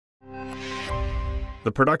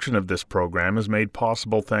The production of this program is made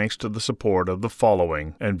possible thanks to the support of the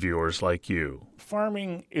following and viewers like you.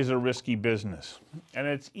 Farming is a risky business, and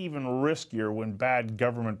it's even riskier when bad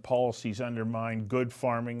government policies undermine good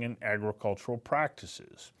farming and agricultural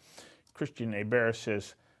practices. Kritjan Hebert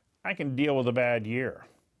says, I can deal with a bad year,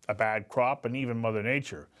 a bad crop, and even Mother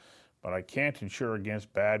Nature, but I can't insure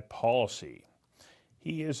against bad policy.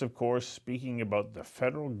 He is, of course, speaking about the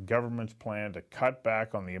federal government's plan to cut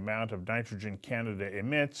back on the amount of nitrogen Canada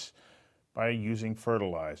emits by using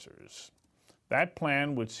fertilizers. That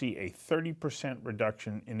plan would see a 30%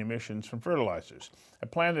 reduction in emissions from fertilizers, a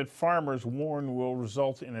plan that farmers warn will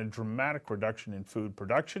result in a dramatic reduction in food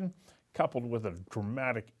production, coupled with a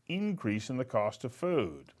dramatic increase in the cost of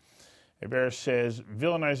food. Hebert says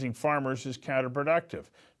villainizing farmers is counterproductive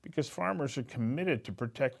because farmers are committed to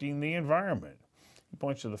protecting the environment. He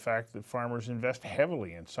points to the fact that farmers invest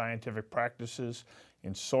heavily in scientific practices,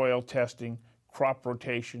 in soil testing, crop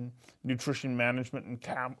rotation, nutrition management,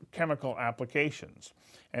 and chemical applications.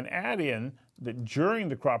 And add in that during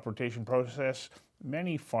the crop rotation process,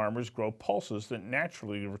 many farmers grow pulses that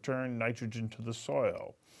naturally return nitrogen to the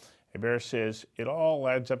soil. Hebert says it all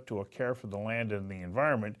adds up to a care for the land and the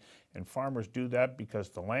environment, and farmers do that because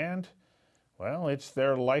the land, well, it's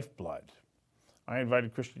their lifeblood. I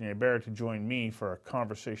invited Kritjan Hebert to join me for a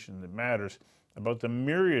conversation that matters about the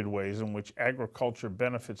myriad ways in which agriculture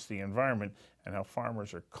benefits the environment and how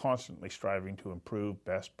farmers are constantly striving to improve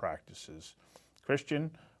best practices. Kritjan,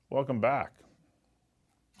 welcome back.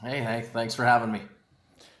 Hey, thanks for having me.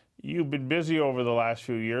 You've been busy over the last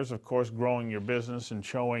few years, of course, growing your business and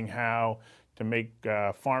showing how to make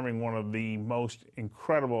farming one of the most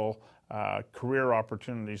incredible career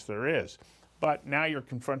opportunities there is. But now you're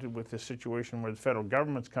confronted with this situation where the federal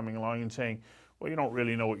government's coming along and saying, well, you don't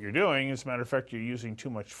really know what you're doing. As a matter of fact, you're using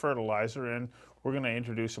too much fertilizer, and we're going to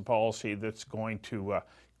introduce a policy that's going to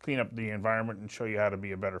clean up the environment and show you how to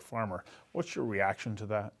be a better farmer. What's your reaction to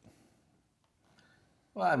that?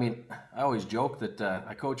 Well, I mean, I always joke that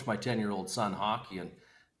I coach my 10-year-old son hockey, and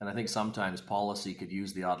I think sometimes policy could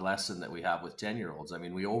use the odd lesson that we have with 10-year-olds. I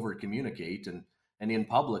mean, we over-communicate, and in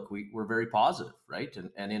public, we're very positive, right?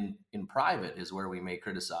 And in private is where we may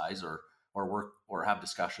criticize or work or have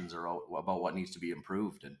discussions about what needs to be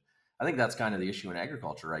improved. And I think that's kind of the issue in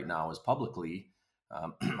agriculture right now is publicly,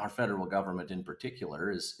 our federal government in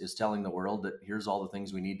particular is telling the world that here's all the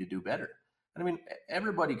things we need to do better. And I mean,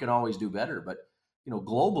 everybody can always do better, but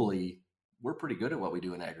globally, we're pretty good at what we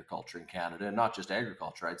do in agriculture in Canada, and not just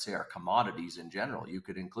agriculture. I'd say our commodities in general. You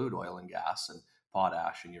could include oil and gas and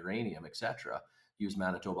potash and uranium, etc. Use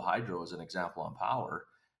Manitoba Hydro as an example on power.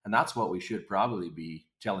 And that's what we should probably be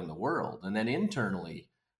telling the world. And then internally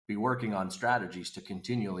be working on strategies to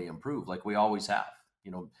continually improve like we always have.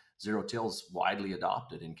 Zero till's widely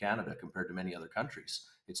adopted in Canada compared to many other countries.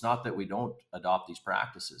 It's not that we don't adopt these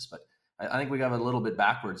practices, but I think we got a little bit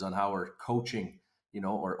backwards on how we're coaching,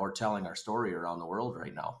 or telling our story around the world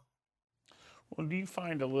right now. Well, do you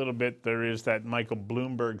find a little bit there is that Michael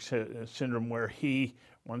Bloomberg syndrome where he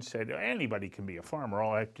once said, anybody can be a farmer.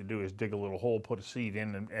 All I have to do is dig a little hole, put a seed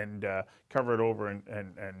in, and cover it over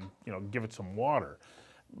and give it some water.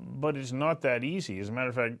 But it's not that easy. As a matter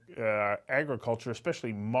of fact, agriculture,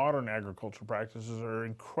 especially modern agricultural practices, are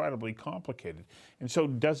incredibly complicated. And so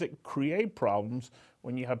does it create problems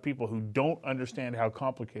when you have people who don't understand how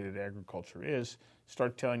complicated agriculture is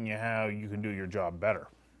start telling you how you can do your job better?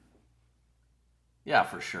 Yeah,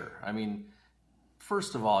 for sure. I mean,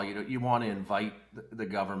 first of all, you want to invite the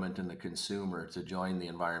government and the consumer to join the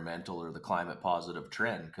environmental or the climate positive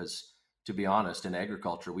trend, because to be honest, in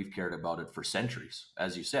agriculture, we've cared about it for centuries.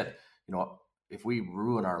 As you said, if we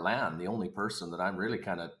ruin our land, the only person that I'm really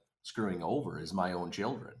kind of screwing over is my own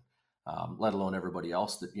children, let alone everybody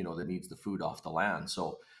else that needs the food off the land.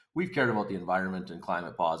 So we've cared about the environment and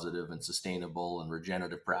climate positive and sustainable and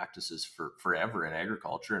regenerative practices for forever in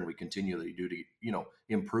agriculture, and we continually do to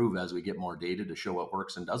improve as we get more data to show what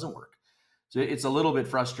works and doesn't work. So it's a little bit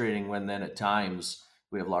frustrating when then at times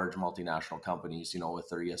we have large multinational companies, with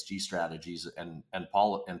their ESG strategies and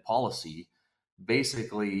policy,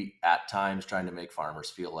 basically at times trying to make farmers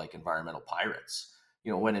feel like environmental pirates.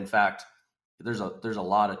 When in fact there's a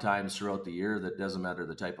lot of times throughout the year that doesn't matter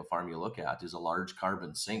the type of farm you look at is a large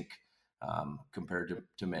carbon sink compared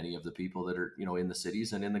to many of the people that are in the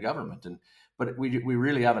cities and in the government. But we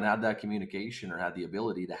really haven't had that communication or had the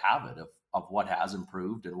ability to have it of what has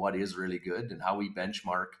improved and what is really good and how we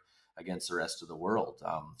benchmark against the rest of the world.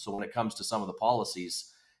 So when it comes to some of the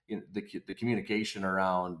policies, the communication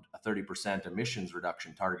around a 30% emissions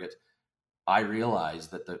reduction target, I realize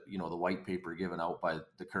that the white paper given out by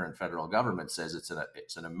the current federal government says it's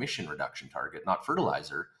an emission reduction target, not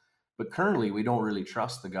fertilizer. But currently, we don't really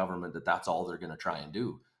trust the government that that's all they're going to try and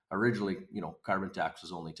do. Originally, carbon tax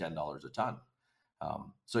was only $10 a ton.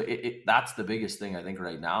 So that's the biggest thing I think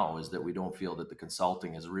right now, is that we don't feel that the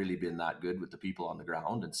consulting has really been that good with the people on the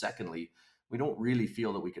ground. And secondly, we don't really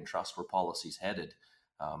feel that we can trust where policy's headed,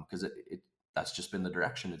 because that's just been the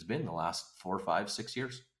direction it's been the last 4, 5, 6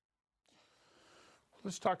 years.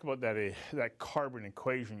 Let's talk about that carbon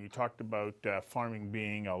equation. You talked about farming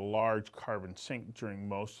being a large carbon sink during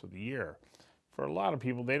most of the year. For a lot of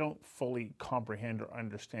people, they don't fully comprehend or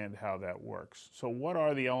understand how that works. So what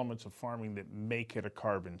are the elements of farming that make it a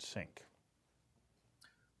carbon sink?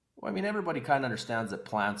 Well, I mean, everybody kind of understands that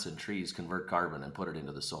plants and trees convert carbon and put it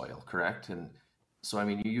into the soil, correct? And so, I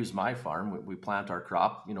mean, you use my farm, we plant our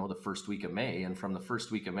crop, the first week of May, and from the first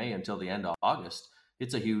week of May until the end of August,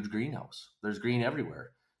 it's a huge greenhouse. There's green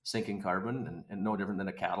everywhere, sinking carbon, and no different than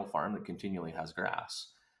a cattle farm that continually has grass.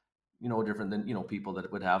 No different than people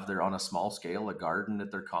that would have on a small scale a garden at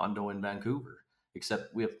their condo in Vancouver,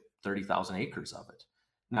 except we have 30,000 acres of it.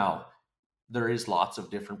 Now, there is lots of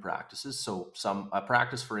different practices. So a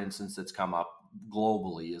practice, for instance, that's come up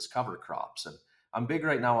globally is cover crops. And I'm big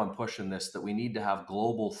right now on pushing this, that we need to have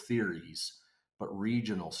global theories, but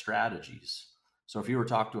regional strategies. So if you were to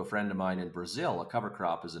talk to a friend of mine in Brazil, a cover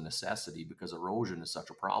crop is a necessity because erosion is such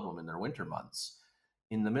a problem in their winter months.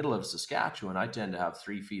 In the middle of Saskatchewan, I tend to have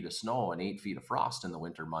 3 feet of snow and 8 feet of frost in the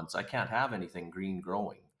winter months. I can't have anything green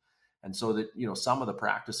growing. And so that, some of the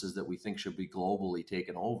practices that we think should be globally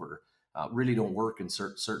taken over really don't work in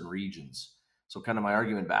certain regions. So kind of my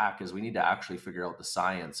argument back is we need to actually figure out the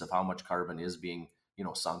science of how much carbon is being,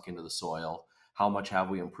 sunk into the soil, how much have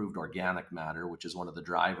we improved organic matter, which is one of the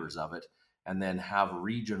drivers of it, and then have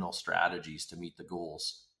regional strategies to meet the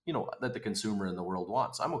goals, that the consumer in the world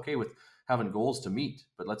wants. I'm okay with having goals to meet,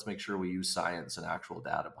 but let's make sure we use science and actual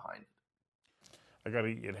data behind it. I got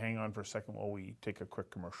to hang on for a second while we take a quick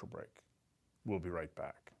commercial break. We'll be right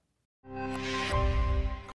back.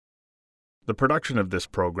 The production of this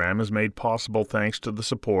program is made possible thanks to the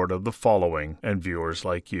support of the following and viewers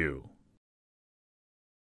like you.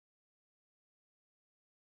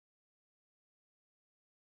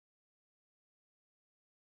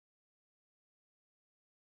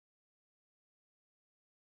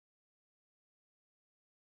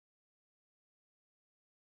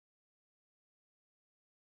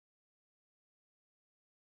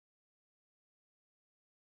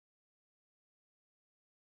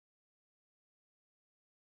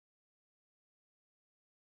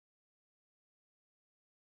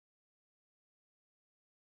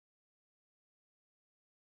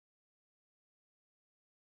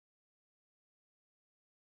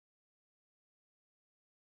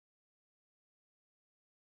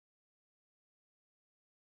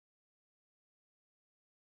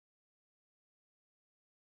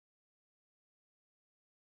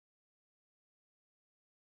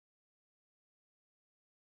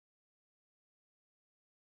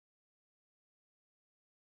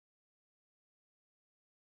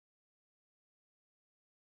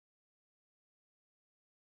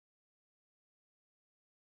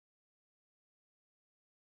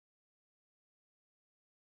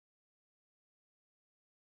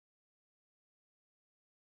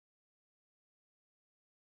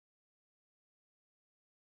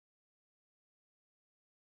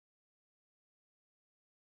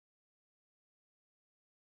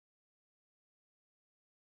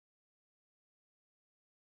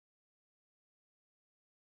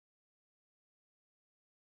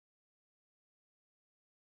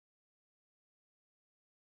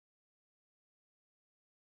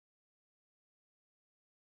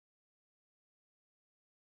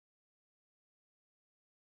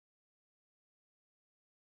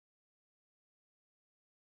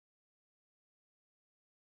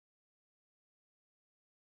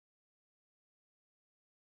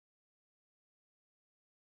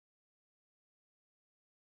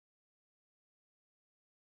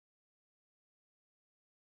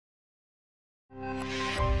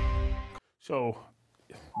 So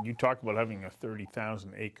you talk about having a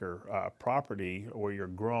 30,000 acre property where you're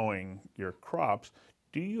growing your crops.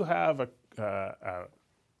 Do you have a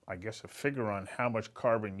figure on how much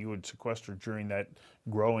carbon you would sequester during that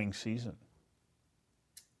growing season?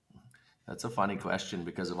 That's a funny question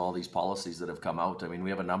because of all these policies that have come out. I mean, we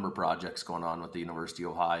have a number of projects going on with the University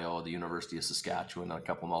of Ohio, the University of Saskatchewan, and a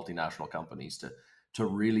couple of multinational companies to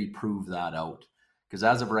really prove that out. Because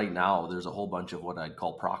as of right now, there's a whole bunch of what I'd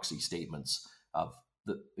call proxy statements of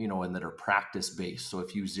and that are practice based. So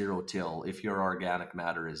if you zero till, if your organic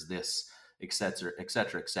matter is this, et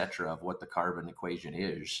cetera, of what the carbon equation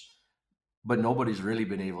is. But nobody's really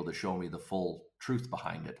been able to show me the full truth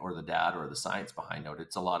behind it, or the data or the science behind it.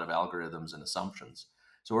 It's a lot of algorithms and assumptions.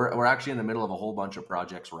 So we're actually in the middle of a whole bunch of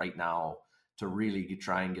projects right now to really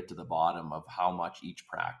try and get to the bottom of how much each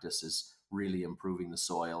practice is really improving the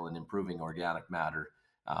soil and improving organic matter,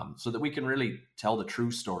 so that we can really tell the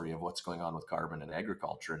true story of what's going on with carbon in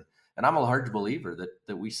agriculture. And I'm a large believer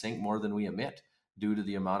that we sink more than we emit due to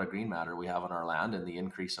the amount of green matter we have on our land and the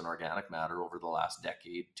increase in organic matter over the last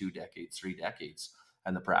decade, 2 decades, 3 decades,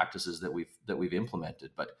 and the practices that we've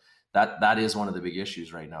implemented. But that is one of the big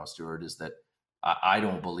issues right now, Stuart, is that I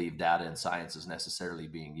don't believe data and science is necessarily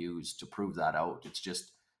being used to prove that out. It's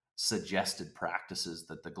just suggested practices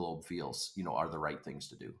that the globe feels, are the right things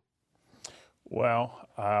to do. Well,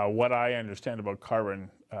 what I understand about carbon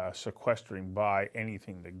sequestering by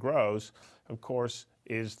anything that grows, of course,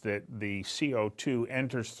 is that the CO2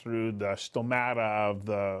 enters through the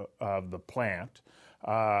stomata of the plant.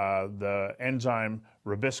 The enzyme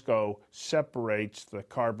ribisco separates the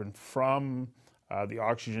carbon from the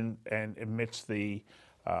oxygen and emits the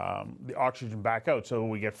oxygen back out, so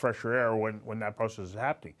we get fresher air when that process is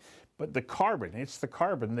happening. But it's the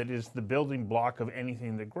carbon that is the building block of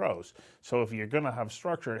anything that grows. So if you're going to have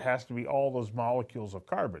structure, it has to be all those molecules of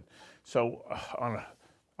carbon. So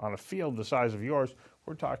on a field the size of yours,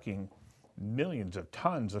 we're talking millions of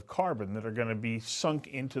tons of carbon that are going to be sunk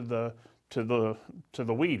into the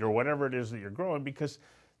wheat or whatever it is that you're growing, because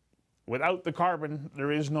without the carbon,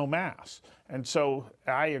 there is no mass. And so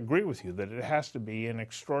I agree with you that it has to be an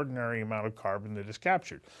extraordinary amount of carbon that is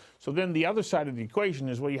captured. So then the other side of the equation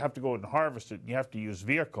is, well, you have to go out and harvest it. And you have to use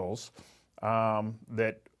vehicles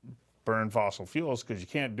that burn fossil fuels, because you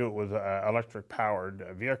can't do it with electric-powered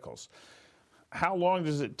vehicles. How long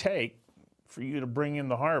does it take for you to bring in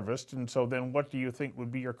the harvest? And so then what do you think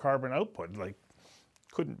would be your carbon output? Like,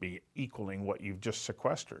 couldn't be equaling what you've just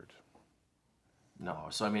sequestered. No.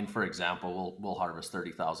 So, I mean, for example, we'll harvest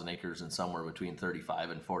 30,000 acres in somewhere between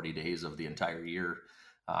 35 and 40 days of the entire year.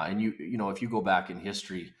 And if you go back in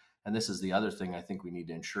history, and this is the other thing I think we need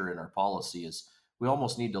to ensure in our policy, is we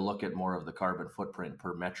almost need to look at more of the carbon footprint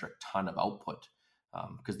per metric ton of output,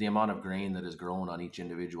 because the amount of grain that is grown on each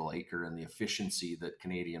individual acre and the efficiency that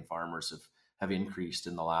Canadian farmers have increased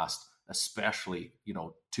in the last, especially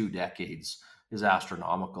 2 decades, is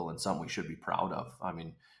astronomical and something we should be proud of. I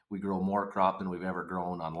mean, we grow more crop than we've ever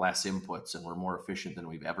grown on less inputs, and we're more efficient than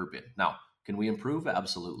we've ever been. Now, can we improve?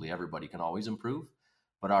 Absolutely. Everybody can always improve.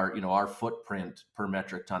 But our footprint per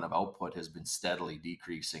metric ton of output has been steadily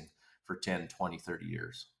decreasing for 10, 20, 30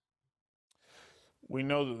 years. We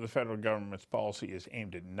know that the federal government's policy is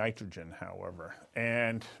aimed at nitrogen, however,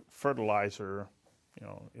 and fertilizer,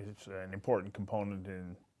 is an important component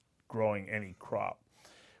in growing any crop.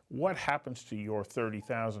 What happens to your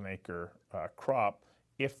 30,000 acre crop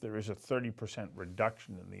if there is a 30%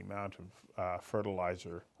 reduction in the amount of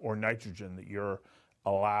fertilizer or nitrogen that you're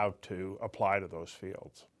allowed to apply to those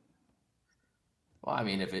fields? Well, I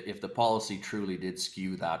mean, if the policy truly did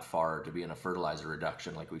skew that far to be in a fertilizer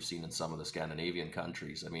reduction, like we've seen in some of the Scandinavian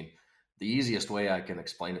countries, I mean, the easiest way I can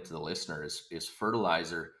explain it to the listener is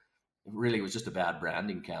fertilizer really was just a bad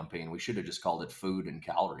branding campaign. We should have just called it food and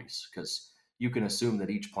calories, because you can assume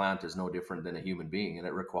that each plant is no different than a human being, and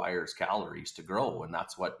it requires calories to grow. And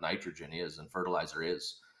that's what nitrogen is and fertilizer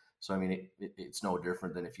is. So, I mean, it's no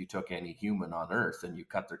different than if you took any human on earth and you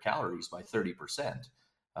cut their calories by 30%.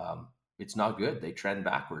 It's not good. They trend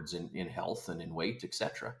backwards in health and in weight,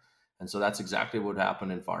 etc. And so that's exactly what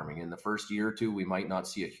happened in farming. In the first year or two, we might not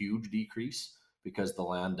see a huge decrease because the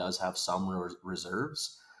land does have some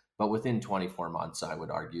reserves. But within 24 months, I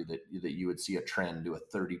would argue that you would see a trend to a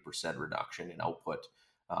 30% reduction in output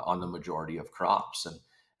on the majority of crops.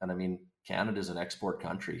 And I mean, Canada is an export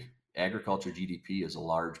country. Agriculture GDP is a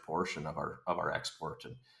large portion of our export.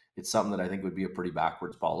 And it's something that I think would be a pretty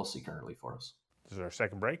backwards policy currently for us. This is our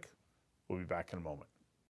second break. We'll be back in a moment.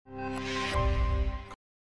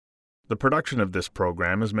 The production of this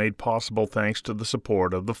program is made possible thanks to the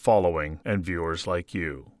support of the following and viewers like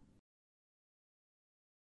you.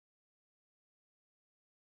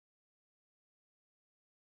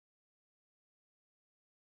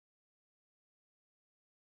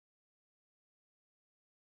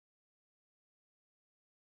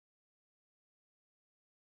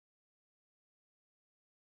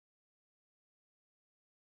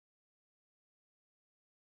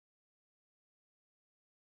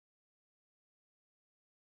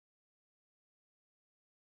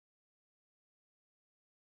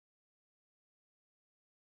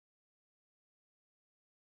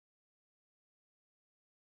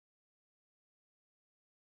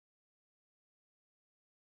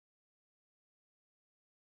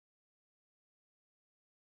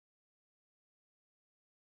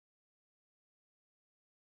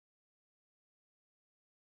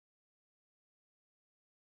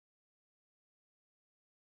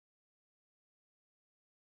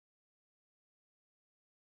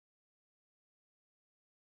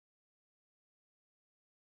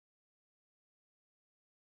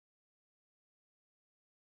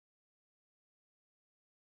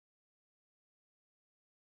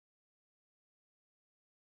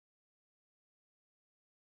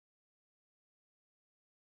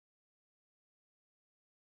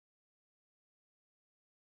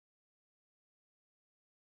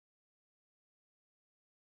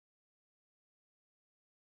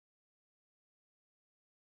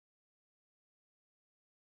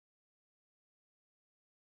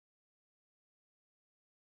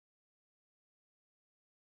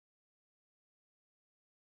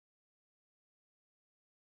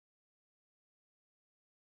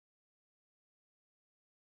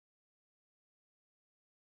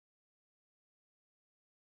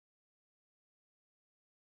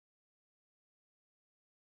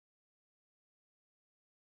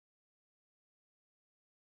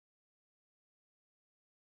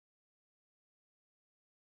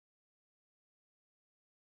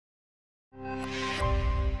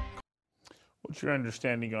 What's your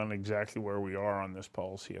understanding on exactly where we are on this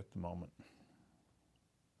policy at the moment?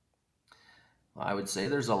 I would say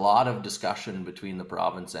there's a lot of discussion between the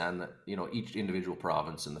province and each individual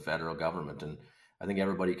province and the federal government, and I think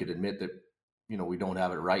everybody could admit that we don't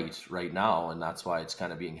have it right now, and that's why it's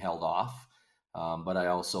kind of being held off. But I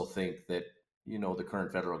also think that the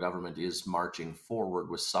current federal government is marching forward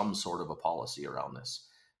with some sort of a policy around this,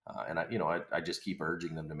 and I just keep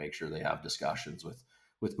urging them to make sure they have discussions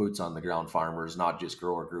with boots on the ground farmers, not just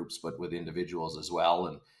grower groups, but with individuals as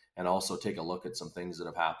well, and also take a look at some things that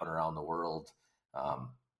have happened around the world, um,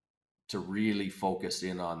 to really focus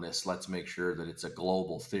in on this. Let's make sure that it's a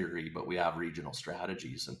global theory, but we have regional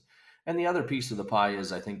strategies. And the other piece of the pie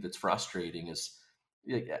is, I think, that's frustrating is,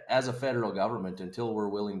 as a federal government, until we're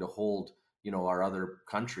willing to hold our other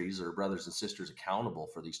countries or brothers and sisters accountable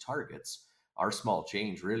for these targets, our small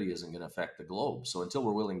change really isn't going to affect the globe. So until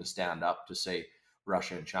we're willing to stand up to, say,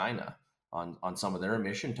 Russia and China on some of their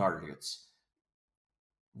emission targets,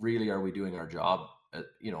 really, are we doing our job,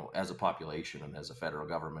 as a population and as a federal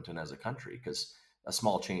government and as a country? Because a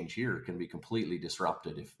small change here can be completely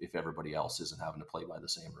disrupted if everybody else isn't having to play by the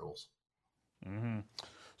same rules. Mm-hmm.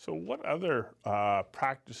 So what other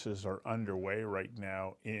practices are underway right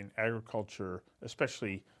now in agriculture,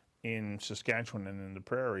 especially in Saskatchewan and in the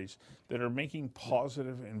prairies, that are making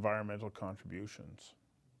positive environmental contributions?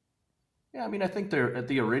 Yeah, I mean, I think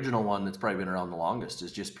the original one that's probably been around the longest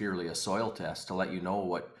is just purely a soil test to let you know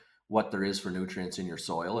what there is for nutrients in your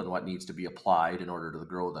soil and what needs to be applied in order to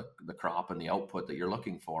grow the crop and the output that you're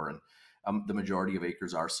looking for. And the majority of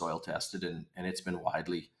acres are soil tested, and it's been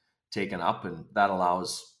widely taken up, and that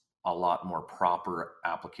allows a lot more proper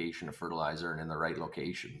application of fertilizer and in the right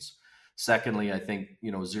locations. Secondly, I think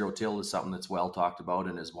zero till is something that's well talked about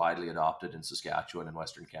and is widely adopted in Saskatchewan and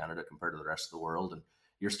Western Canada compared to the rest of the world. And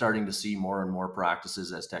you're starting to see more and more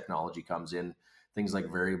practices as technology comes in, things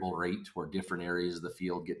like variable rate, where different areas of the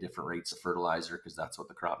field get different rates of fertilizer because that's what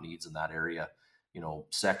the crop needs in that area.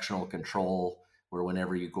 Sectional control, where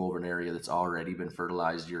whenever you go over an area that's already been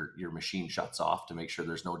fertilized, your machine shuts off to make sure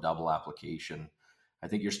there's no double application. I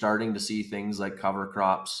think you're starting to see things like cover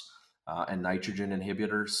crops, and nitrogen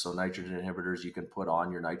inhibitors. So nitrogen inhibitors you can put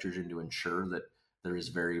on your nitrogen to ensure that there is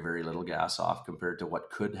very, very little gas off compared to what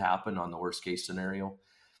could happen on the worst case scenario.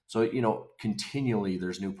 So, continually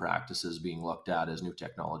there's new practices being looked at as new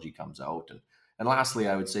technology comes out. And lastly,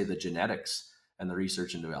 I would say the genetics and the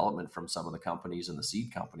research and development from some of the companies and the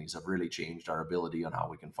seed companies have really changed our ability on how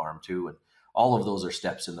we can farm too. And all of those are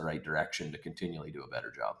steps in the right direction to continually do a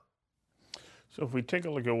better job. So if we take a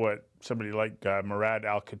look at what somebody like Murad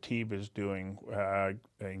Al-Khatib is doing,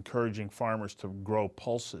 encouraging farmers to grow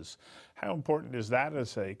pulses, how important is that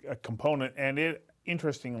as a component? And it,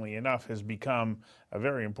 interestingly enough, has become a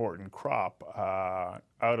very important crop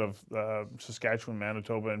out of Saskatchewan,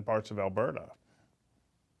 Manitoba, and parts of Alberta.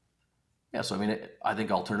 Yeah, so I mean, I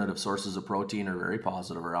think alternative sources of protein are very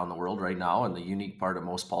positive around the world right now. And the unique part of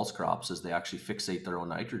most pulse crops is they actually fixate their own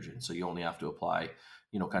nitrogen. So you only have to apply,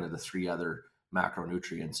 kind of the three other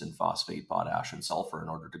macronutrients in phosphate, potash, and sulfur in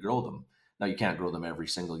order to grow them. Now you can't grow them every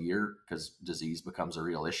single year because disease becomes a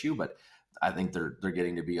real issue, but I think they're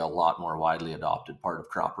getting to be a lot more widely adopted part of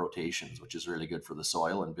crop rotations, which is really good for the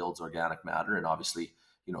soil and builds organic matter. And obviously,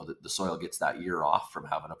 the soil gets that year off from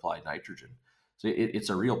having applied nitrogen. So it's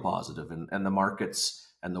a real positive, and the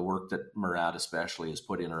markets and the work that Murad especially has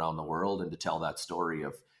put in around the world, and to tell that story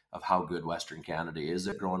of how good Western Canada is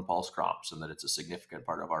at growing pulse crops and that it's a significant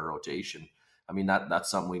part of our rotation. I mean, that's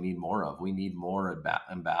something we need more of. We need more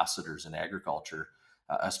ambassadors in agriculture,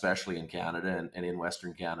 especially in Canada and in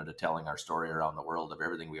Western Canada, telling our story around the world of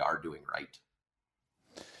everything we are doing right.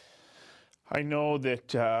 I know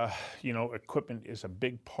that equipment is a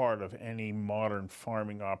big part of any modern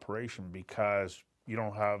farming operation because you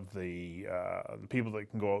don't have the people that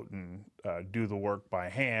can go out and do the work by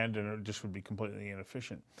hand, and it just would be completely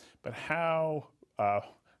inefficient. But how,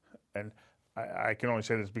 and I can only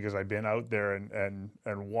say this because I've been out there and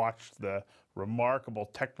watched the remarkable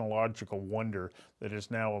technological wonder that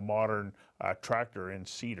is now a modern tractor in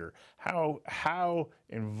Cedar. How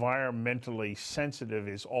environmentally sensitive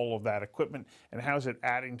is all of that equipment, and how is it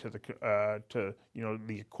adding to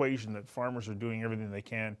the equation that farmers are doing everything they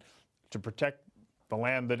can to protect the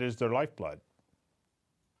land that is their lifeblood?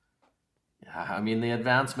 Yeah, I mean, the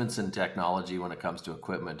advancements in technology when it comes to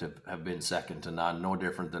equipment have been second to none. No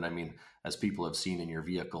different than, I mean, as people have seen in your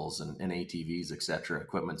vehicles and ATVs, et cetera,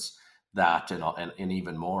 equipment's that and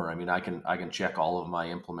even more. I mean, I can check all of my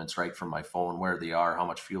implements right from my phone, where they are, how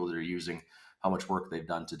much fuel they're using, how much work they've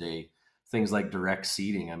done today. Things like direct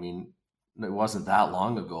seeding. I mean, it wasn't that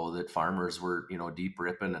long ago that farmers were, deep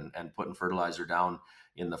ripping and putting fertilizer down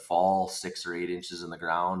in the fall, 6 or 8 inches in the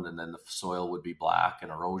ground, and then the soil would be black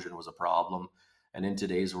and erosion was a problem. And in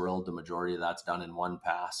today's world, the majority of that's done in one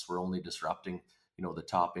pass. We're only disrupting, the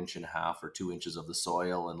top inch and a half or 2 inches of the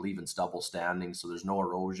soil and leaving stubble standing. So there's no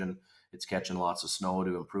erosion. It's catching lots of snow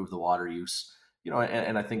to improve the water use,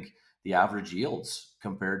 and I think the average yields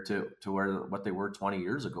compared to what they were 20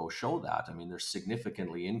 years ago show that. I mean, they're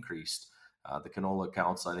significantly increased. The canola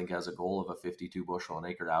counts, I think, has a goal of a 52 bushel an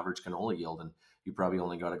acre average canola yield, and you probably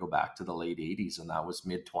only got to go back to the late 80s, and that was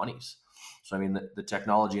mid 20s. So, I mean, the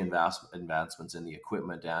technology advancements in the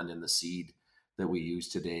equipment and in the seed that we use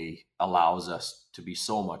today allows us to be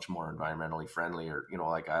so much more environmentally friendly, or,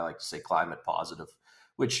 like I like to say, climate positive,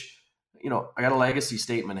 which, I got a legacy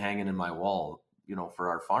statement hanging in my wall, for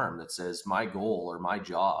our farm that says my goal or my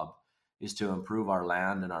job is to improve our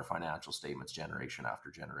land and our financial statements generation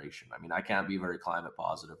after generation. I mean, I can't be very climate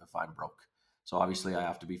positive if I'm broke. So obviously I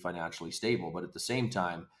have to be financially stable, but at the same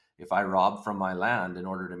time, if I rob from my land in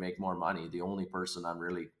order to make more money, the only person I'm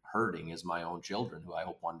really hurting is my own children, who I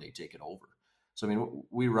hope one day take it over. So I mean,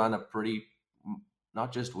 we run a pretty,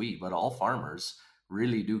 not just we, but all farmers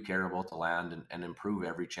really do care about the land, and improve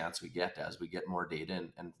every chance we get as we get more data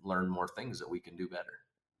and learn more things that we can do better.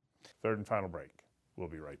 Third and final break. We'll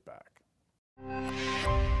be right back.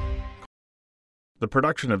 The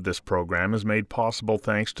production of this program is made possible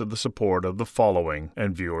thanks to the support of the following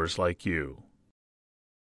and viewers like you.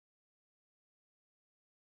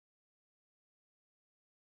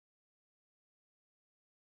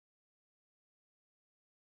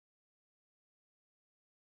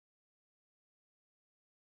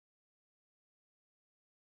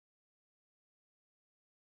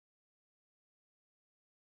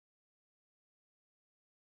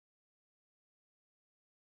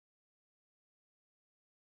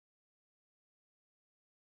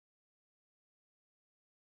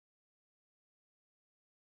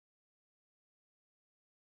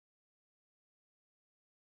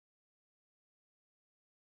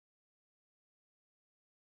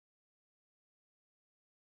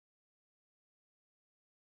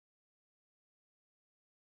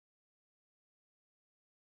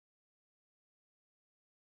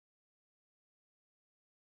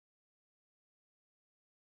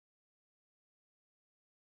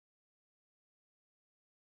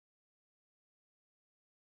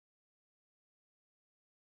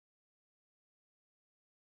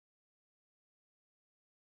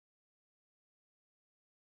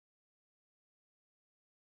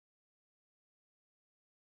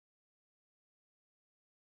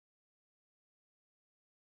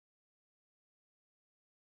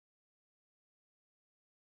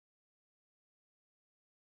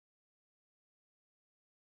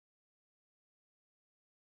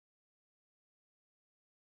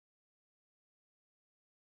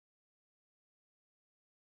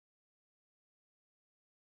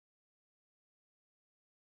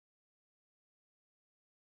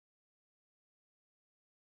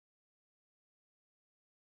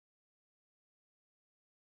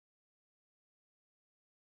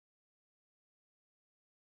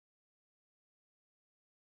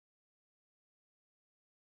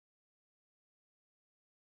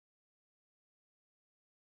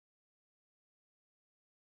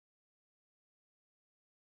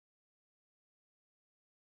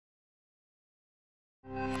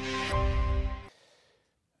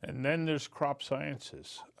 And then there's crop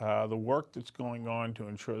sciences. The work that's going on to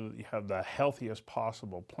ensure that you have the healthiest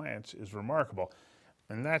possible plants is remarkable.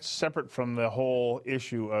 And that's separate from the whole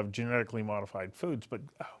issue of genetically modified foods. But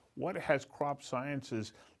what has crop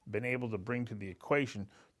sciences been able to bring to the equation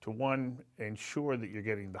to, one, ensure that you're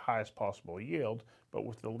getting the highest possible yield, but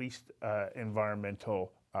with the least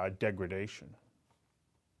environmental degradation?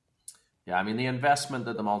 Yeah, I mean, the investment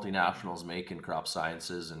that the multinationals make in crop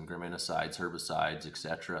sciences and graminicides, herbicides, et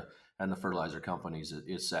cetera, and the fertilizer companies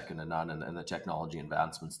is second to none, and the technology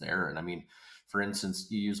advancements there. And I mean, for instance,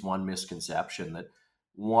 you use one misconception that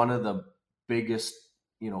one of the biggest,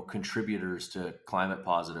 contributors to climate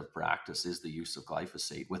positive practice is the use of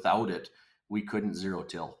glyphosate. Without it, we couldn't zero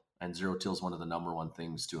till. And zero till is one of the number one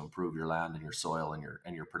things to improve your land and your soil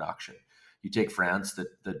and your production. You take France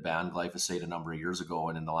that banned glyphosate a number of years ago,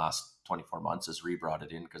 and in the last 24 months has re-brought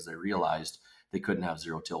it in because they realized they couldn't have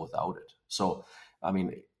zero till without it. So, I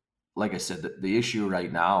mean, like I said, the issue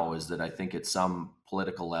right now is that I think at some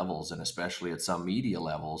political levels, and especially at some media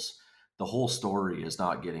levels, the whole story is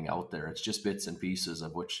not getting out there. It's just bits and pieces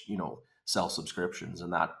of which, sell subscriptions,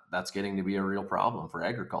 and that's getting to be a real problem for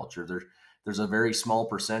agriculture. There's a very small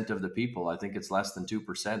percent of the people, I think it's less than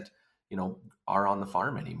 2%, are on the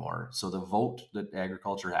farm anymore. So the vote that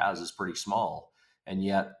agriculture has is pretty small, and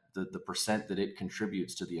yet the percent that it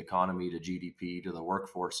contributes to the economy, to GDP, to the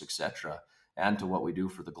workforce, etc., and to what we do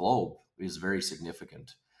for the globe is very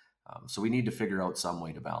significant. So we need to figure out some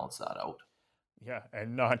way to balance that out. Yeah,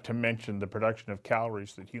 and not to mention the production of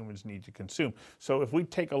calories that humans need to consume. So if we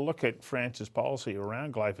take a look at France's policy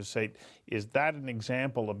around glyphosate, is that an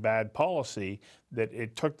example of bad policy that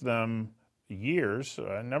it took them years,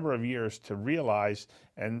 a number of years to realize,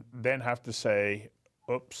 and then have to say,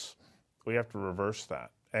 oops, we have to reverse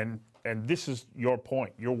that? And this is your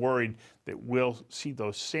point. You're worried that we'll see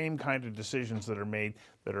those same kind of decisions that are made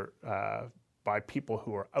that are by people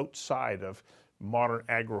who are outside of modern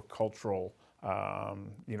agricultural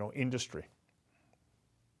industry.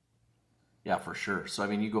 Yeah, for sure. So, I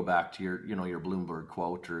mean, you go back to your Bloomberg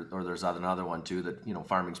quote, or there's another one too, that,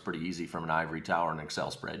 farming's pretty easy from an ivory tower and an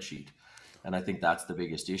Excel spreadsheet. And I think that's the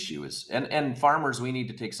biggest issue is, and farmers, we need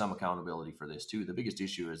to take some accountability for this too. The biggest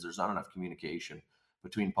issue is there's not enough communication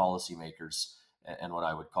between policymakers and what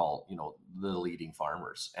I would call, the leading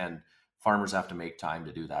farmers. And farmers have to make time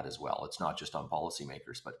to do that as well. It's not just on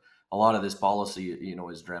policymakers, but a lot of this policy,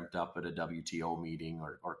 is dreamt up at a WTO meeting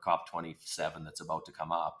or COP27 that's about to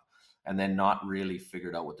come up, and then not really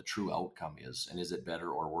figured out what the true outcome is. And is it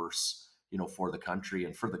better or worse, for the country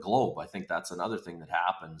and for the globe? I think that's another thing that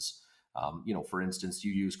happens. For instance,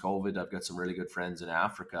 you use COVID. I've got some really good friends in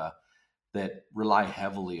Africa that rely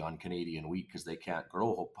heavily on Canadian wheat because they can't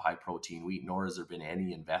grow high protein wheat, nor has there been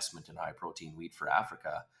any investment in high protein wheat for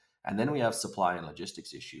Africa. And then we have supply and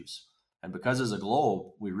logistics issues. And because as a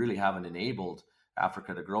globe, we really haven't enabled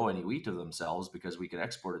Africa to grow any wheat of themselves because we can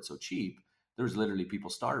export it so cheap, there's literally people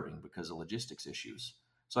starving because of logistics issues.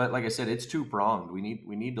 So like I said, it's two-pronged. We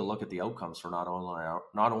need to look at the outcomes for not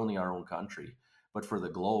only our own country, but for the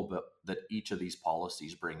globe that each of these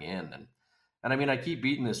policies bring in. And I mean, I keep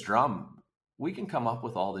beating this drum. We can come up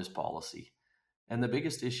with all this policy. And the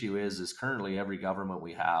biggest issue is currently every government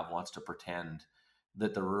we have wants to pretend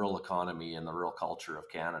that the rural economy and the rural culture of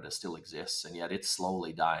Canada still exists, and yet it's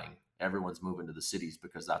slowly dying. Everyone's moving to the cities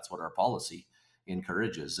because that's what our policy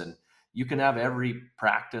encourages. And you can have every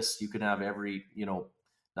practice, you can have every,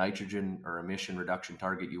 nitrogen or emission reduction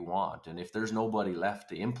target you want. And if there's nobody left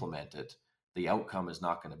to implement it, the outcome is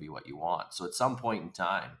not going to be what you want. So at some point in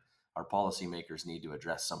time, our policymakers need to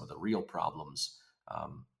address some of the real problems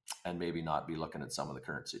and maybe not be looking at some of the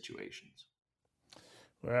current situations.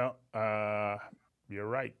 Well, you're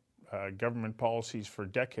right. Government policies for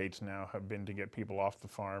decades now have been to get people off the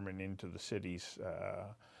farm and into the cities.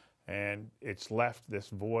 And it's left this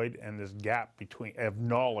void and this gap of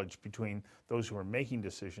knowledge between those who are making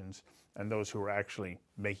decisions and those who are actually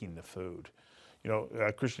making the food.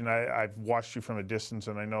 Kristjan, I've watched you from a distance,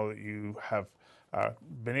 and I know that you have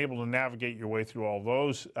been able to navigate your way through all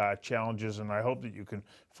those challenges, and I hope that you can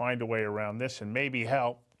find a way around this and maybe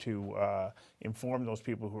help to inform those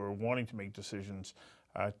people who are wanting to make decisions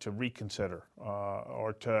to reconsider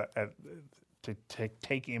or to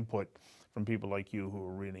take input from people like you who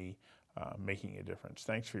are really making a difference.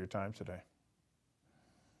 Thanks for your time today.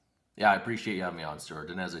 Yeah, I appreciate you having me on, Stuart.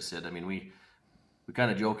 And as I said, I mean, we kind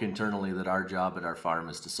of joke internally that our job at our farm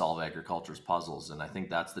is to solve agriculture's puzzles. And I think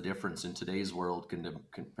that's the difference in today's world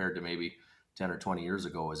compared to maybe 10 or 20 years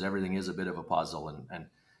ago, is everything is a bit of a puzzle, and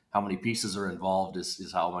how many pieces are involved is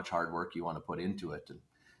how much hard work you want to put into it. And,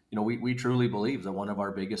 we truly believe that one of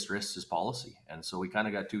our biggest risks is policy. And so we kind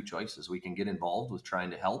of got two choices. We can get involved with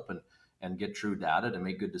trying to help and get true data to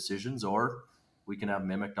make good decisions, or we can have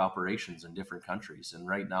mimicked operations in different countries. And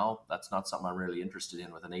right now, that's not something I'm really interested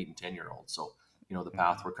in with an 8 and 10-year-old. So, the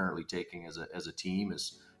path we're currently taking as a team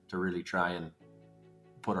is to really try and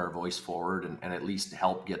put our voice forward and at least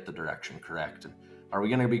help get the direction correct. And are we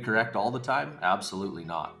going to be correct all the time? Absolutely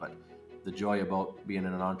not. But the joy about being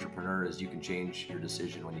an entrepreneur is you can change your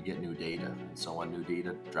decision when you get new data. And so when new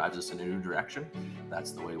data drives us in a new direction,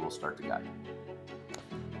 that's the way we'll start to guide.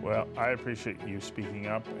 Well, I appreciate you speaking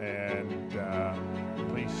up, and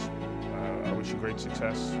please, I wish you great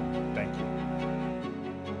success. Thank you.